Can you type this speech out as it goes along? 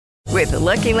With the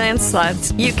Lucky Land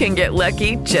Slots, you can get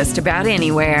lucky just about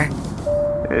anywhere.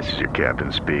 This is your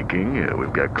captain speaking.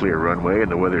 We've got clear runway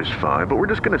and the weather's fine, but we're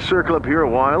just going to circle up here a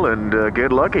while and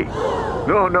get lucky.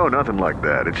 No, nothing like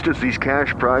that. It's just these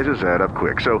cash prizes add up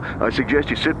quick. So I suggest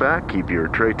you sit back, keep your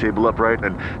tray table upright,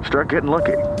 and start getting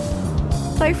lucky.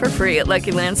 Play for free at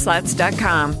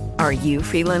LuckyLandSlots.com. Are you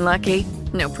feeling lucky?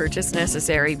 No purchase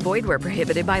necessary. Void where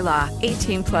prohibited by law.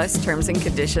 18+ terms and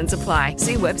conditions apply.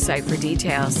 See website for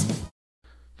details.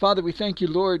 Father, we thank you,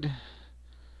 Lord,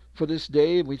 for this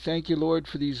day. We thank you, Lord,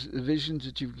 for these visions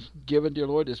that you've given, dear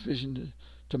Lord, this vision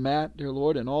to Matt, dear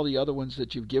Lord, and all the other ones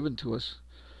that you've given to us.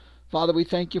 Father, we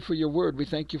thank you for your word. We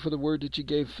thank you for the word that you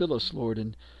gave Phyllis, Lord.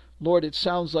 And Lord, it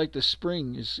sounds like the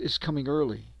spring is coming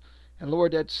early. And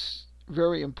Lord, that's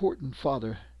very important,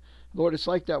 Father. Lord, it's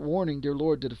like that warning, dear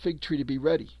Lord, to the fig tree to be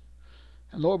ready.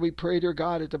 And Lord, we pray, dear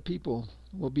God, that the people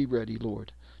will be ready,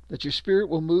 Lord, that your Spirit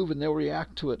will move and they'll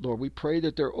react to it, Lord. We pray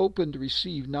that they're open to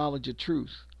receive knowledge of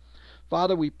truth.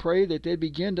 Father, we pray that they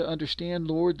begin to understand,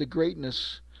 Lord, the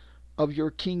greatness of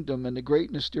your kingdom and the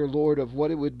greatness, dear Lord, of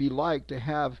what it would be like to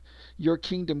have your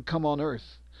kingdom come on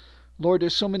earth. Lord,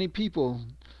 there's so many people,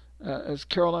 as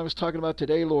Carol and I was talking about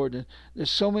today, Lord,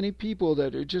 there's so many people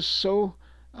that are just so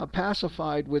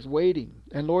pacified with waiting.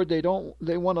 And Lord, they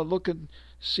want to look and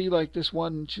see, like this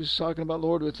one she's talking about,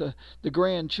 Lord, with the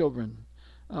grandchildren.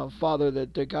 Father,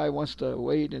 that the guy wants to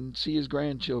wait and see his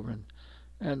grandchildren.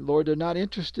 And Lord, they're not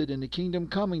interested in the kingdom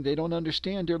coming. They don't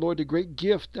understand, dear Lord, the great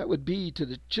gift that would be to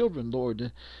the children,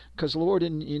 Lord. Because, Lord,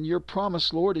 in your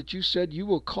promise, Lord, that you said you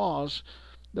will cause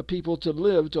the people to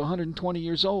live to 120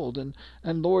 years old and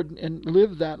Lord, and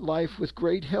live that life with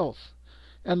great health.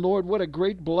 And Lord, what a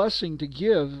great blessing to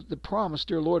give the promise,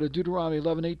 dear Lord, of Deuteronomy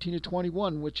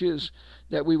 11:18-21, which is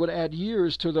that we would add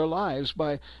years to their lives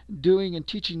by doing and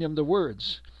teaching them the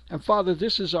words. And Father,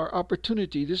 this is our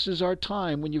opportunity. This is our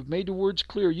time. When you've made the words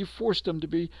clear, you've forced them to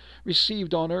be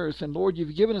received on earth. And Lord,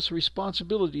 you've given us a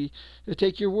responsibility to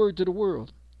take your word to the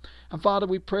world. And Father,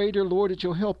 we pray, dear Lord, that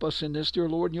you'll help us in this, dear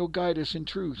Lord, and you'll guide us in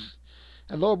truth.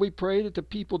 And Lord, we pray that the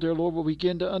people, dear Lord, will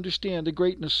begin to understand the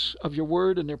greatness of your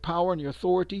word and their power and your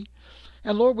authority.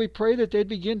 And Lord, we pray that they'd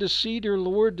begin to see, dear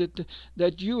Lord,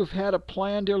 that you have had a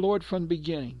plan, dear Lord, from the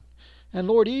beginning. And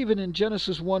Lord, even in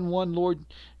Genesis 1:1, Lord,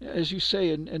 as you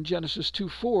say in Genesis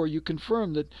 2:4, you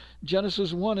confirm that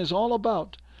Genesis 1 is all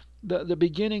about the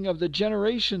beginning of the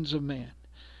generations of man.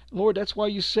 Lord, that's why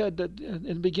you said that in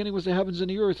the beginning was the heavens and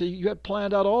the earth. You had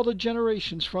planned out all the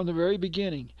generations from the very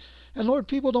beginning. And Lord,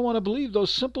 people don't want to believe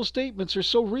those simple statements are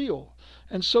so real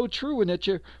and so true, and that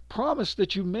your promise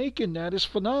that you make in that is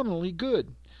phenomenally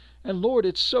good. And Lord,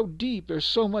 it's so deep. There's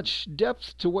so much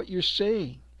depth to what you're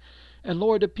saying. And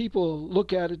Lord, the people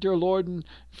look at it, dear Lord, and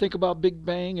think about Big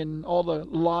Bang and all the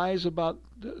lies about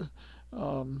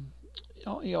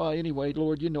anyway,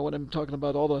 Lord, you know what I'm talking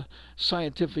about, all the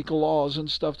scientific laws and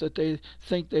stuff that they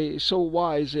think they're so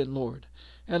wise in, Lord.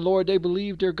 And Lord, they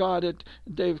believe, dear God, that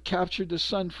they've captured the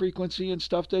sun frequency and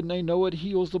stuff, that they know it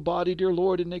heals the body, dear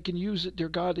Lord, and they can use it, dear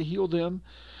God, to heal them.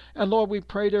 And Lord, we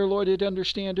pray, dear Lord, they'd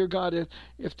understand, dear God,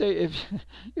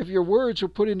 if your words were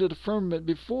put into the firmament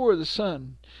before the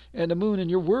sun and the moon, and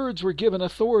your words were given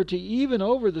authority even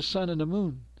over the sun and the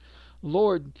moon,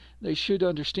 Lord, they should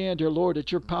understand, dear Lord,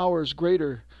 that your power is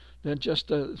greater than just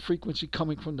the frequency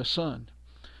coming from the sun.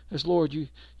 As Lord,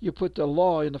 you put the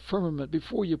law in the firmament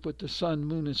before you put the sun,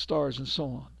 moon, and stars and so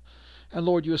on. And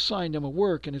Lord, you assign them a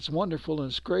work, and it's wonderful and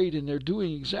it's great, and they're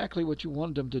doing exactly what you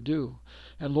wanted them to do.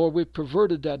 And Lord, we've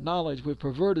perverted that knowledge. We've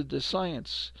perverted the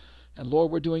science. And Lord,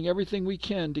 we're doing everything we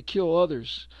can to kill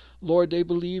others. Lord, they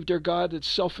believe, dear God, that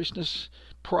selfishness,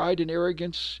 pride, and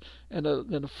arrogance,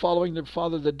 and following their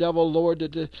father, the devil, Lord,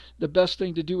 that the best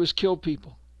thing to do is kill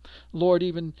people. Lord,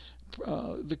 even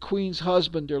the Queen's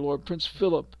husband, dear Lord, Prince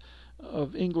Philip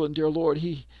of England, dear Lord,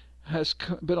 he has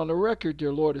been on the record,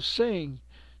 dear Lord, of saying,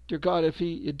 dear God, if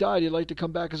he died, he'd like to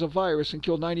come back as a virus and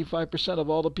kill 95% of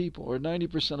all the people, or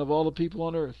 90% of all the people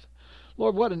on earth.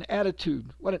 Lord, what an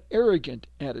attitude, what an arrogant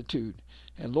attitude.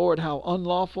 And Lord, how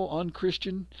unlawful,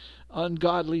 unchristian,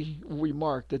 ungodly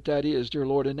remark that is, dear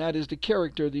Lord. And that is the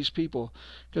character of these people.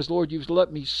 Because, Lord, you've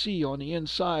let me see on the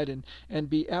inside and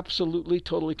be absolutely,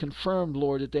 totally confirmed,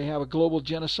 Lord, that they have a global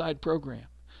genocide program.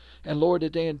 And, Lord,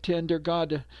 that they intend, dear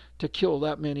God, to kill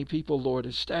that many people, Lord,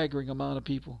 a staggering amount of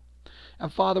people.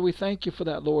 And Father, we thank you for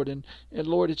that, Lord. And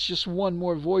Lord, it's just one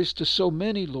more voice to so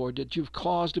many, Lord, that you've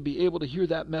caused to be able to hear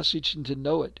that message and to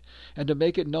know it and to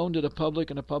make it known to the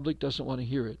public, and the public doesn't want to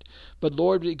hear it. But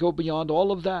Lord, we go beyond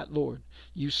all of that, Lord.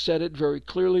 You said it very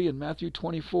clearly in Matthew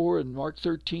 24 and Mark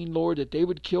 13, Lord, that they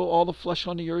would kill all the flesh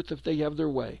on the earth if they have their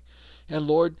way. And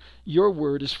Lord, your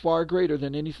word is far greater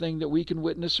than anything that we can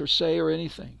witness or say or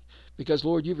anything. Because,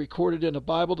 Lord, you've recorded in a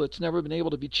Bible that's never been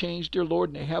able to be changed, dear Lord,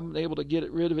 and they haven't been able to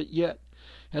get rid of it yet.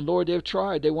 And, Lord, they've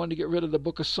tried. They wanted to get rid of the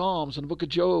book of Psalms and the book of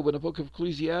Job and the book of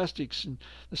Ecclesiastes and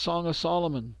the Song of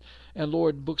Solomon. And,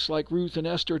 Lord, books like Ruth and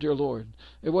Esther, dear Lord.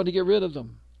 They wanted to get rid of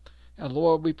them. And,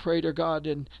 Lord, we pray, dear God,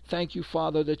 and thank you,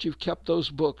 Father, that you've kept those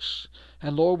books.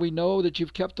 And, Lord, we know that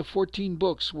you've kept the 14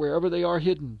 books wherever they are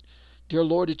hidden. Dear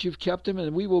Lord, that you've kept them,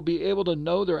 and we will be able to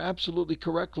know they're absolutely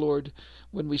correct, Lord,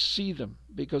 when we see them.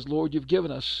 Because, Lord, you've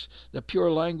given us the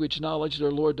pure language knowledge,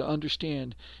 dear Lord, to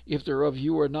understand if they're of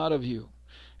you or not of you.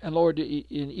 And, Lord, in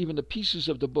even the pieces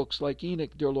of the books like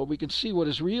Enoch, dear Lord, we can see what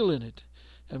is real in it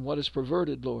and what is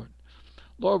perverted, Lord.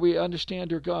 Lord, we understand,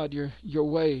 dear God, your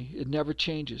way, it never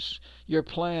changes. Your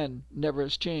plan never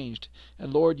has changed.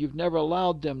 And, Lord, you've never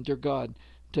allowed them, dear God,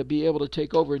 to be able to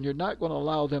take over, and you're not going to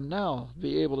allow them now to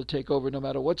be able to take over no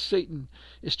matter what Satan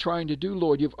is trying to do,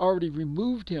 Lord. You've already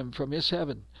removed him from his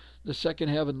heaven, the second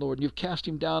heaven, Lord, and you've cast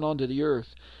him down onto the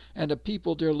earth. And the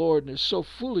people, dear Lord, are so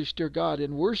foolish, dear God,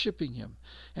 in worshiping him.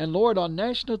 And, Lord, on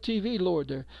national TV,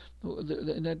 Lord, in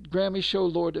that Grammy show,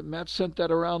 Lord, that Matt sent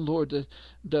that around, Lord,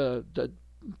 the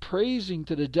praising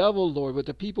to the devil, Lord, with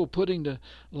the people putting the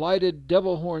lighted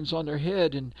devil horns on their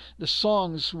head, and the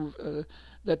songs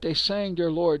that they sang,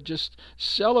 dear Lord, just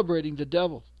celebrating the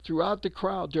devil throughout the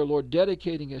crowd, dear Lord,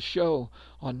 dedicating a show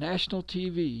on national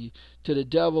TV to the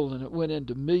devil, and it went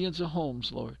into millions of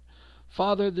homes, Lord.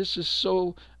 Father, this is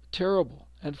so terrible.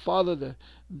 And Father,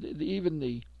 even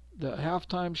the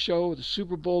halftime show, the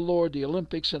Super Bowl, Lord, the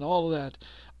Olympics and all of that,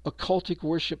 occultic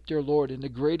worship, dear Lord, in the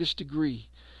greatest degree.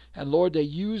 And Lord, they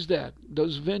use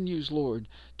those venues, Lord,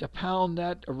 to pound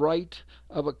that right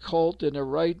of a cult and a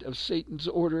right of Satan's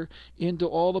order into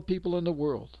all the people in the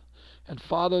world. And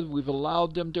Father, we've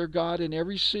allowed them, dear God, in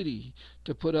every city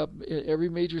to put up, every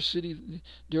major city,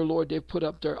 dear Lord, they've put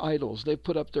up their idols. They've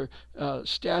put up their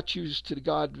statues to the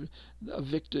God of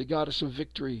victory, goddess of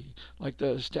victory, like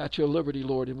the Statue of Liberty,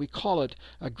 Lord. And we call it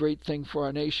a great thing for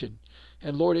our nation.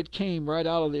 And Lord, it came right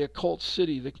out of the occult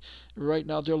city. Right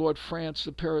now, dear Lord, France,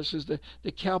 Paris is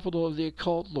the capital of the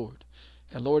occult, Lord.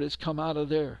 And Lord, it's come out of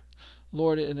there,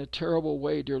 Lord, in a terrible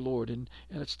way, dear Lord. And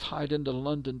it's tied into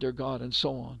London, dear God, and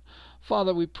so on.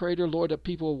 Father, we pray, dear Lord, that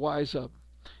people will wise up.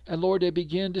 And Lord, they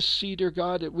begin to see, dear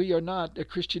God, that we are not a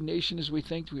Christian nation as we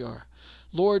think we are.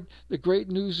 Lord, the great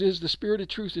news is the Spirit of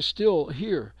truth is still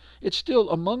here. It's still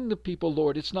among the people,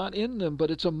 Lord. It's not in them, but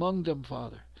it's among them,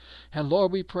 Father. And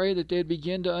Lord, we pray that they'd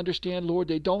begin to understand, Lord,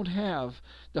 they don't have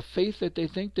the faith that they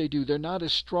think they do. They're not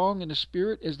as strong in the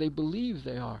Spirit as they believe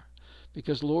they are.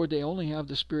 Because, Lord, they only have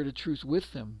the Spirit of truth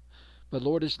with them. But,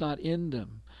 Lord, it's not in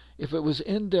them. If it was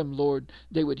in them, Lord,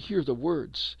 they would hear the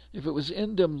words. If it was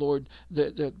in them, Lord,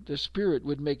 the Spirit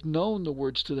would make known the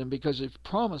words to them, because it's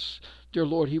promised, dear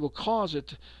Lord, He will cause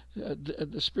it.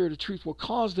 The Spirit of truth will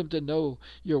cause them to know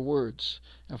your words.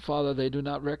 And Father, they do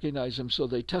not recognize them, so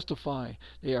they testify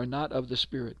they are not of the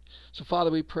Spirit. So Father,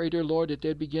 we pray, dear Lord, that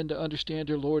they begin to understand,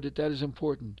 dear Lord, that is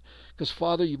important. Because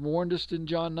Father, you warned us in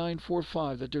John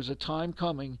 9:4-5 that there's a time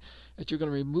coming that you're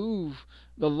going to remove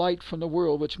the light from the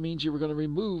world, which means you were going to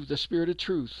remove the Spirit of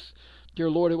truth. Dear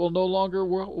Lord, it will no longer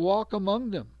walk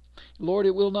among them. Lord,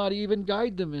 it will not even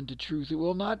guide them into truth. It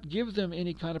will not give them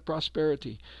any kind of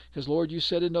prosperity. Because, Lord, you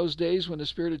said in those days when the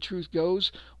Spirit of truth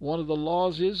goes, one of the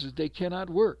laws is that they cannot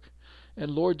work.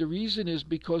 And, Lord, the reason is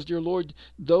because, dear Lord,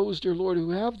 those, dear Lord,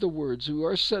 who have the words, who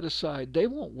are set aside, they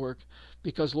won't work.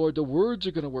 Because, Lord, the words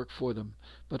are going to work for them.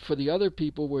 But for the other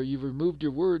people where you've removed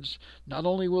your words, not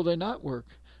only will they not work,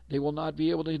 they will not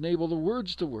be able to enable the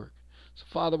words to work. So,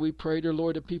 Father, we pray, dear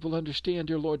Lord, that people understand,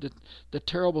 dear Lord, the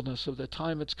terribleness of the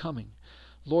time that's coming.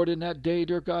 Lord, in that day,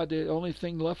 dear God, the only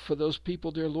thing left for those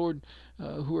people, dear Lord,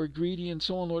 who are greedy and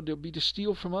so on, Lord, they'll be to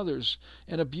steal from others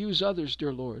and abuse others,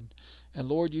 dear Lord. And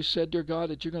Lord, you said, dear God,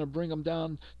 that you're going to bring them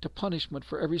down to punishment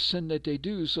for every sin that they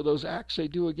do. So those acts they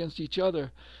do against each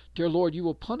other, dear Lord, you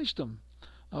will punish them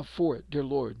for it, dear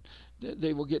Lord.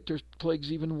 They will get their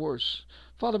plagues even worse.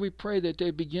 Father, we pray that they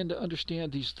begin to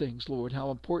understand these things, Lord, how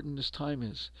important this time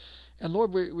is. And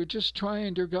Lord, we're just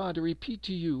trying, dear God, to repeat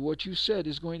to you what you said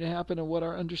is going to happen and what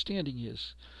our understanding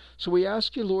is. So we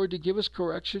ask you, Lord, to give us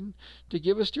correction, to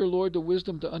give us, dear Lord, the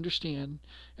wisdom to understand.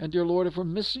 And, dear Lord, if we're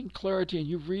missing clarity and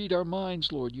you read our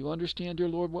minds, Lord, you understand, dear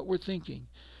Lord, what we're thinking.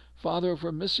 Father, if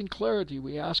we're missing clarity,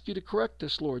 we ask you to correct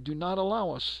us, Lord. Do not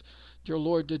allow us, dear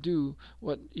Lord, to do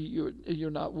what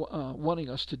you're not wanting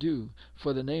us to do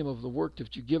for the name of the work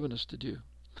that you've given us to do.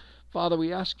 Father,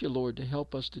 we ask you, Lord, to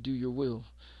help us to do your will.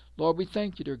 Lord, we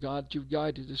thank you, dear God, that you've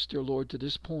guided us, dear Lord, to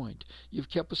this point.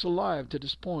 You've kept us alive to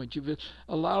this point. You've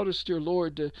allowed us, dear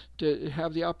Lord, to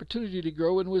have the opportunity to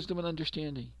grow in wisdom and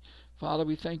understanding. Father,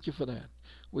 we thank you for that.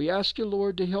 We ask you,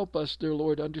 Lord, to help us, dear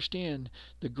Lord, understand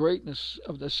the greatness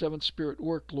of the seventh Spirit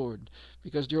work, Lord,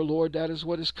 because, dear Lord, that is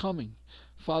what is coming.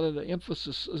 Father, the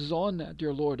emphasis is on that,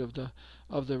 dear Lord, of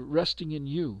the resting in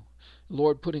you,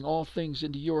 Lord, putting all things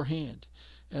into your hand.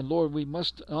 And Lord, we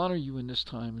must honor you in this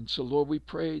time. And so, Lord, we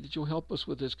pray that you'll help us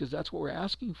with this, because that's what we're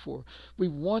asking for. We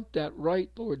want that right,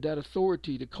 Lord, that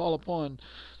authority to call upon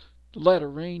the latter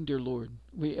rain, dear Lord.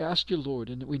 We ask you, Lord,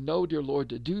 and we know, dear Lord,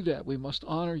 to do that we must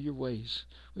honor your ways.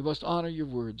 We must honor your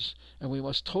words, and we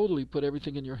must totally put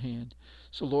everything in your hand.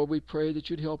 So, Lord, we pray that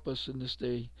you'd help us in this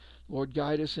day. Lord,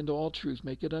 guide us into all truth.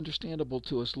 Make it understandable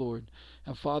to us, Lord.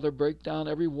 And, Father, break down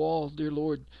every wall, dear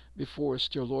Lord, before us,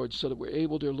 dear Lord, so that we're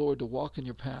able, dear Lord, to walk in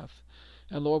your path.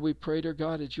 And, Lord, we pray, dear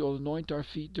God, that you'll anoint our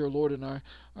feet, dear Lord, and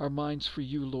our minds for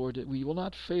you, Lord, that we will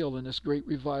not fail in this great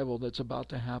revival that's about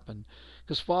to happen.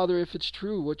 Because, Father, if it's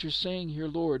true, what you're saying here,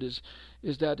 Lord, is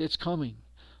that it's coming.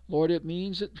 Lord, it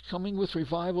means it's coming with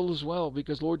revival as well,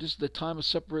 because, Lord, this is the time of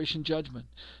separation judgment.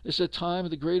 This is the time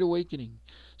of the great awakening.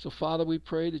 So, Father, we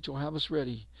pray that you'll have us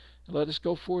ready. And let us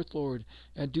go forth, Lord,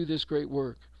 and do this great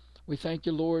work. We thank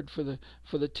you, Lord, for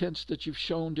the tents that you've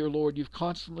shown, dear Lord. You've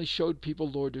constantly showed people,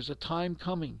 Lord, there's a time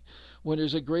coming when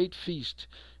there's a great feast.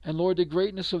 And, Lord, the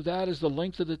greatness of that is the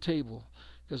length of the table.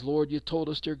 Because, Lord, you told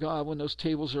us, dear God, when those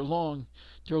tables are long,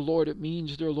 dear Lord, it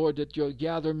means, dear Lord, that you'll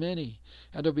gather many.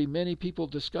 And there'll be many people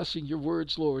discussing your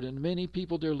words, Lord, and many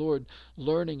people, dear Lord,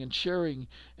 learning and sharing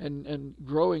and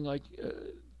growing, like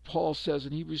Paul says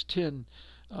in Hebrews 10,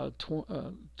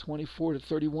 24 to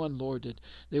 31, Lord, that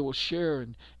they will share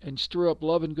and stir up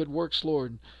love and good works,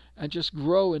 Lord, and just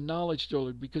grow in knowledge, dear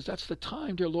Lord, because that's the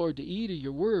time, dear Lord, to eat of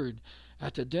your word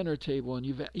at the dinner table. And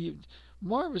you've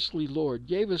marvelously, Lord,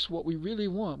 gave us what we really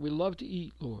want. We love to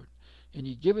eat, Lord, and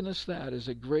you've given us that as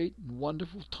a great and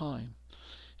wonderful time.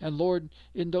 And, Lord,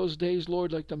 in those days,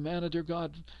 Lord, like the manna, dear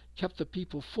God, kept the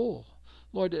people full.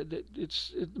 Lord,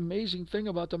 it's an amazing thing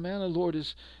about the manna, Lord,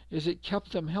 is it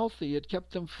kept them healthy. It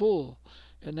kept them full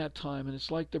in that time. And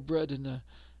it's like the bread in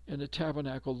the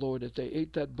tabernacle, Lord. If they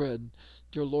ate that bread,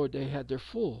 dear Lord, they had their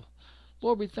full.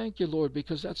 Lord, we thank you, Lord,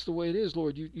 because that's the way it is,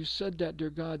 Lord. You said that, dear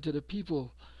God, to the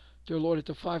people, dear Lord, at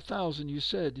the 5,000. You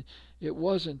said it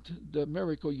wasn't the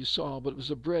miracle you saw, but it was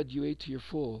the bread you ate to your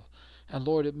full. And,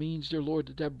 Lord, it means, dear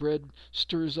Lord, that bread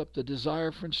stirs up the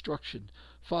desire for instruction.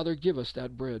 Father, give us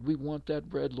that bread. We want that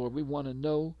bread, Lord. We want to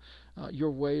know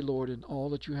your way, Lord, and all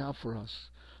that you have for us.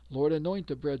 Lord, anoint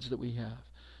the breads that we have.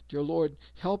 Dear Lord,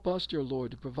 help us, dear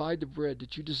Lord, to provide the bread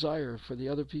that you desire for the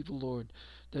other people, Lord,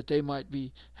 that they might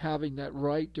be having that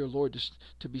right, dear Lord,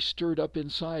 to be stirred up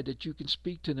inside, that you can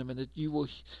speak to them and that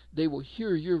they will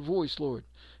hear your voice, Lord,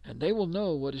 and they will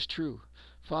know what is true.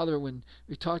 Father, when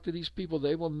we talk to these people,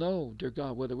 they will know, dear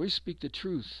God, whether we speak the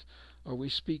truth or we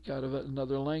speak out of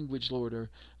another language, Lord, or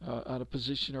out of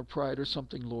position or pride or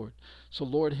something, Lord. So,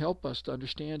 Lord, help us to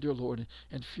understand, dear Lord,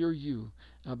 and fear you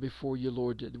before you,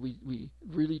 Lord, that we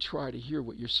really try to hear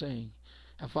what you're saying.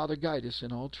 And, Father, guide us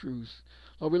in all truth.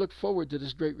 Lord, we look forward to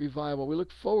this great revival. We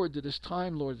look forward to this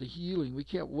time, Lord, the healing. We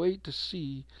can't wait to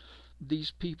see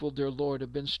these people, dear Lord,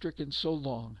 have been stricken so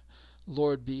long,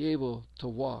 Lord, be able to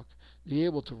walk, be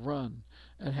able to run,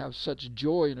 and have such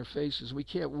joy in their faces. We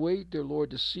can't wait, dear Lord,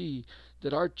 to see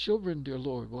that our children, dear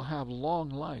Lord, will have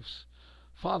long lives.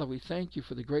 Father, we thank you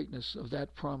for the greatness of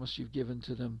that promise you've given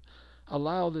to them.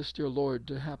 Allow this, dear Lord,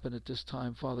 to happen at this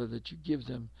time, Father, that you give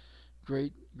them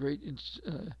great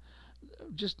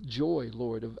just joy,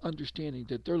 Lord, of understanding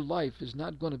that their life is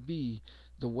not going to be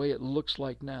the way it looks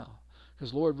like now.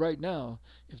 Because, Lord, right now,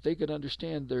 if they could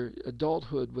understand their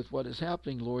adulthood with what is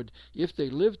happening, Lord, if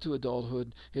they lived to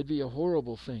adulthood, it'd be a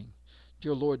horrible thing.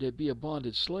 Dear Lord, they'd be a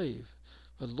bonded slave.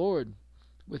 But, Lord,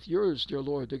 with yours, dear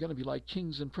Lord, they're going to be like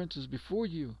kings and princes before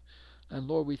you. And,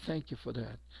 Lord, we thank you for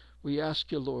that. We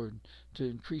ask you, Lord, to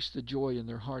increase the joy in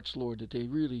their hearts, Lord, that they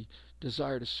really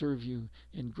desire to serve you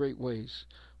in great ways.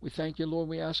 We thank you, Lord.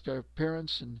 We ask our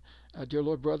parents and, dear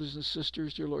Lord, brothers and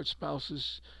sisters, dear Lord,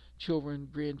 spouses, children,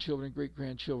 grandchildren,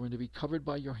 great-grandchildren, to be covered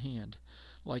by your hand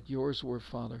like yours were,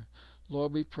 Father.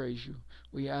 Lord, we praise you.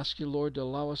 We ask you, Lord, to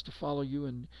allow us to follow you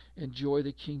and enjoy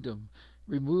the kingdom.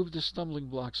 Remove the stumbling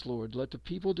blocks, Lord. Let the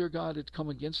people, dear God, that come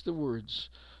against the words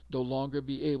no longer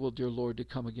be able, dear Lord, to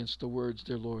come against the words,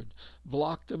 dear Lord.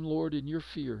 Block them, Lord, in your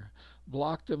fear.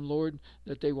 Block them, Lord,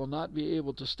 that they will not be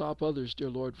able to stop others,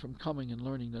 dear Lord, from coming and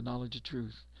learning the knowledge of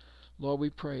truth. Lord, we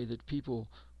pray that people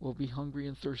will be hungry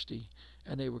and thirsty,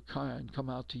 and they will come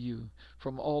out to you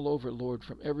from all over, Lord,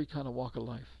 from every kind of walk of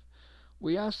life.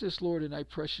 We ask this, Lord, in thy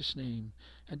precious name.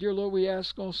 And dear Lord, we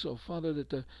ask also, Father, that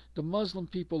the Muslim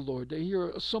people, Lord, they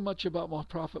hear so much about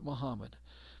Prophet Muhammad.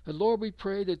 And Lord, we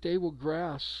pray that they will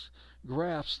grasp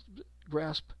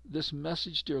this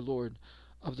message, dear Lord,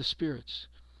 of the spirits,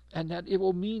 and that it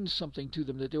will mean something to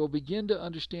them, that they will begin to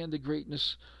understand the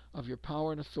greatness of your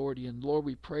power and authority. And Lord,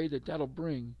 we pray that that'll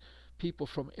bring people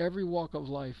from every walk of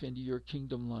life into your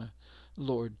kingdom,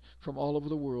 Lord, from all over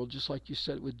the world, just like you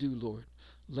said it would do, Lord.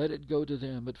 Let it go to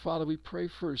them. But Father, we pray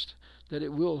first that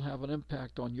it will have an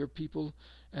impact on your people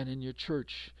and in your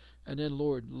church. And then,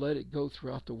 Lord, let it go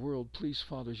throughout the world, please,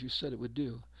 Father, as you said it would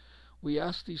do. We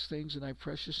ask these things in thy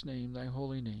precious name, thy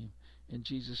holy name. In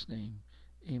Jesus' name,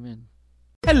 amen.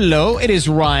 Hello, it is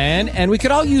Ryan, and we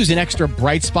could all use an extra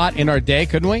bright spot in our day,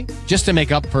 couldn't we? Just to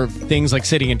make up for things like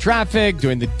sitting in traffic,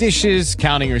 doing the dishes,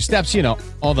 counting your steps,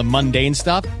 all the mundane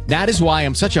stuff. That is why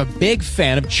I'm such a big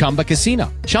fan of Chumba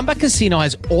Casino. Chumba Casino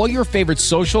has all your favorite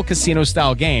social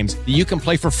casino-style games that you can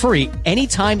play for free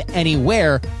anytime,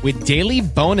 anywhere with daily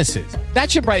bonuses. That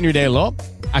should brighten your day a little.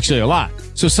 Actually, a lot.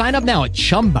 So sign up now at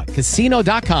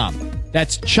ChumbaCasino.com.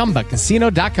 That's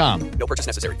ChumbaCasino.com. No purchase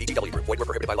necessary. VGW Group. Void where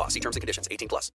prohibited by law. See terms and conditions. 18+.